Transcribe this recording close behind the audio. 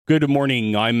Good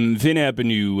morning. I'm Vin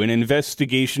Ebenau. An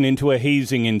investigation into a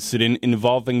hazing incident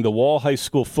involving the Wall High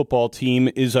School football team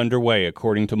is underway,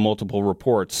 according to multiple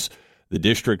reports. The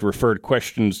district referred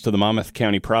questions to the Monmouth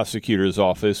County Prosecutor's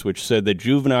Office, which said that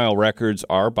juvenile records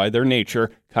are, by their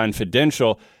nature,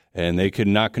 confidential, and they could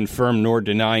not confirm nor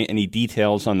deny any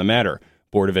details on the matter.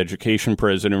 Board of Education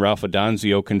President Ralph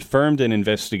Adanzio confirmed an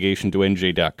investigation to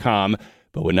NJ.com,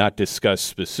 but would not discuss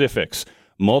specifics.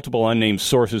 Multiple unnamed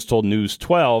sources told News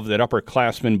 12 that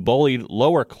upperclassmen bullied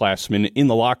lowerclassmen in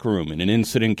the locker room in an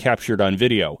incident captured on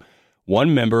video.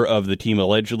 One member of the team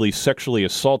allegedly sexually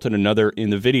assaulted another in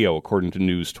the video, according to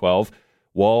News 12.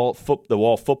 The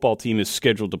Wall football team is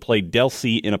scheduled to play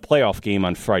Delsea in a playoff game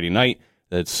on Friday night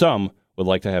that some would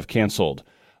like to have canceled.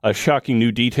 A shocking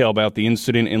new detail about the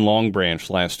incident in Long Branch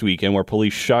last weekend, where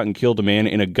police shot and killed a man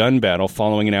in a gun battle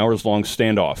following an hours-long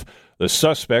standoff. The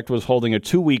suspect was holding a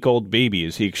 2-week-old baby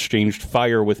as he exchanged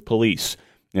fire with police.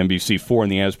 NBC4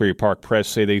 and the Asbury Park Press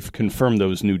say they've confirmed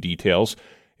those new details.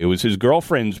 It was his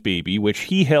girlfriend's baby, which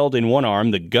he held in one arm,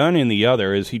 the gun in the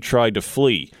other, as he tried to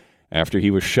flee. After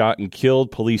he was shot and killed,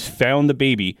 police found the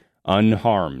baby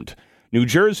unharmed. New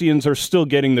Jerseyans are still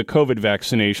getting the COVID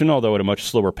vaccination, although at a much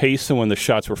slower pace than when the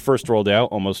shots were first rolled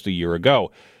out almost a year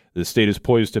ago. The state is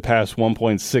poised to pass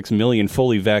 1.6 million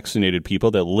fully vaccinated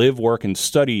people that live, work, and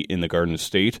study in the Garden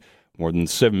State. More than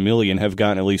 7 million have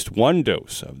gotten at least one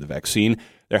dose of the vaccine.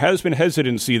 There has been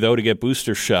hesitancy, though, to get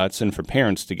booster shots and for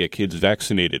parents to get kids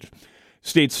vaccinated.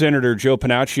 State Senator Joe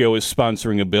Panaccio is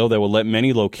sponsoring a bill that will let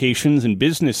many locations and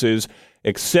businesses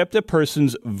accept a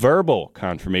person's verbal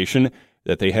confirmation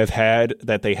that they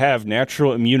have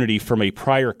natural immunity from a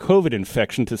prior COVID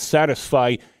infection to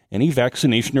satisfy any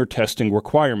vaccination or testing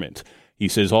requirement. He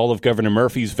says all of Governor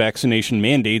Murphy's vaccination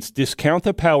mandates discount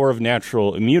the power of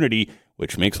natural immunity,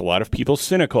 which makes a lot of people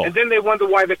cynical. And then they wonder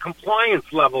why the compliance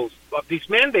levels of these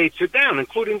mandates are down,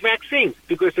 including vaccines,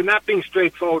 because they're not being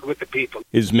straightforward with the people.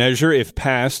 His measure, if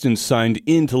passed and signed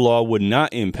into law, would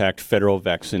not impact federal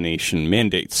vaccination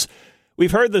mandates.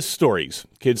 We've heard the stories.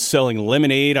 Kids selling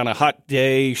lemonade on a hot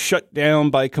day, shut down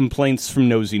by complaints from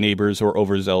nosy neighbors or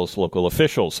overzealous local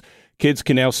officials. Kids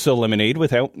can now sell lemonade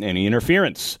without any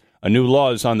interference. A new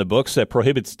law is on the books that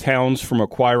prohibits towns from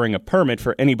requiring a permit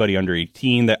for anybody under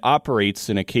 18 that operates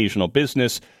an occasional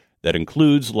business that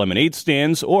includes lemonade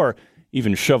stands or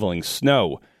even shoveling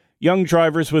snow. Young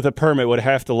drivers with a permit would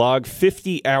have to log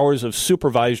 50 hours of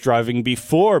supervised driving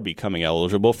before becoming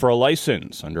eligible for a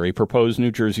license under a proposed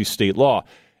New Jersey state law.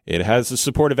 It has the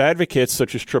support of advocates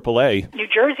such as AAA. New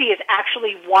Jersey is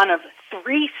actually one of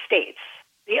 3 states.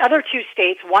 The other 2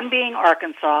 states, one being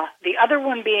Arkansas, the other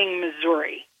one being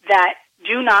Missouri, that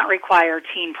do not require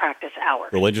teen practice hours.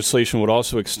 The legislation would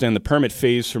also extend the permit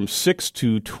phase from 6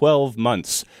 to 12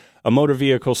 months. A motor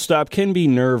vehicle stop can be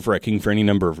nerve-wracking for any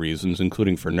number of reasons,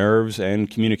 including for nerves and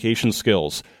communication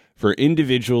skills. For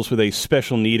individuals with a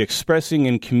special need, expressing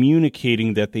and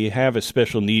communicating that they have a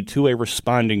special need to a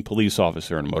responding police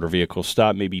officer in a motor vehicle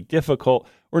stop may be difficult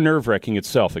or nerve-wracking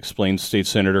itself, explains State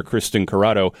Senator Kristen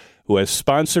Corrado, who has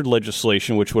sponsored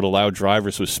legislation which would allow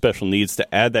drivers with special needs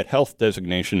to add that health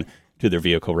designation to their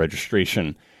vehicle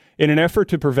registration. In an effort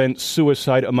to prevent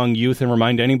suicide among youth and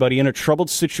remind anybody in a troubled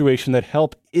situation that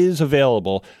help is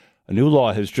available, a new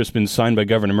law has just been signed by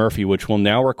Governor Murphy, which will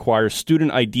now require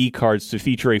student ID cards to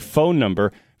feature a phone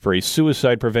number for a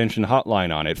suicide prevention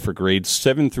hotline on it for grades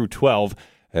 7 through 12,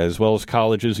 as well as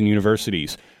colleges and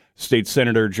universities. State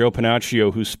Senator Joe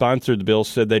Panaccio, who sponsored the bill,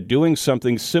 said that doing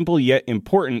something simple yet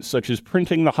important, such as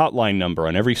printing the hotline number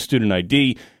on every student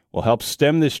ID, will help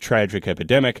stem this tragic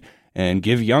epidemic and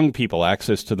give young people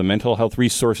access to the mental health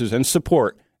resources and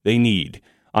support they need.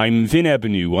 I'm Vin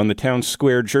Ebenau on the Town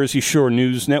Square Jersey Shore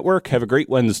News Network. Have a great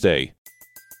Wednesday.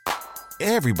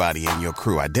 Everybody in your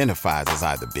crew identifies as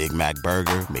either Big Mac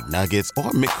Burger, McNuggets,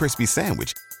 or McCrispy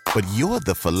Sandwich. But you're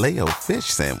the Filet-O-Fish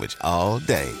Sandwich all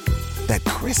day. That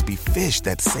crispy fish,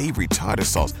 that savory tartar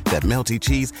sauce, that melty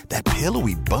cheese, that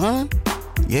pillowy bun.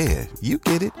 Yeah, you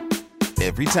get it.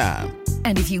 Every time.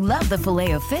 And if you love the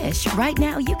Filet-O-Fish, right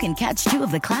now you can catch 2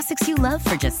 of the classics you love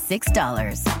for just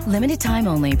 $6. Limited time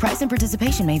only. Price and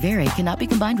participation may vary. Cannot be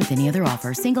combined with any other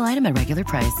offer. Single item at regular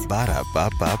price.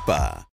 Ba-da-ba-ba-ba.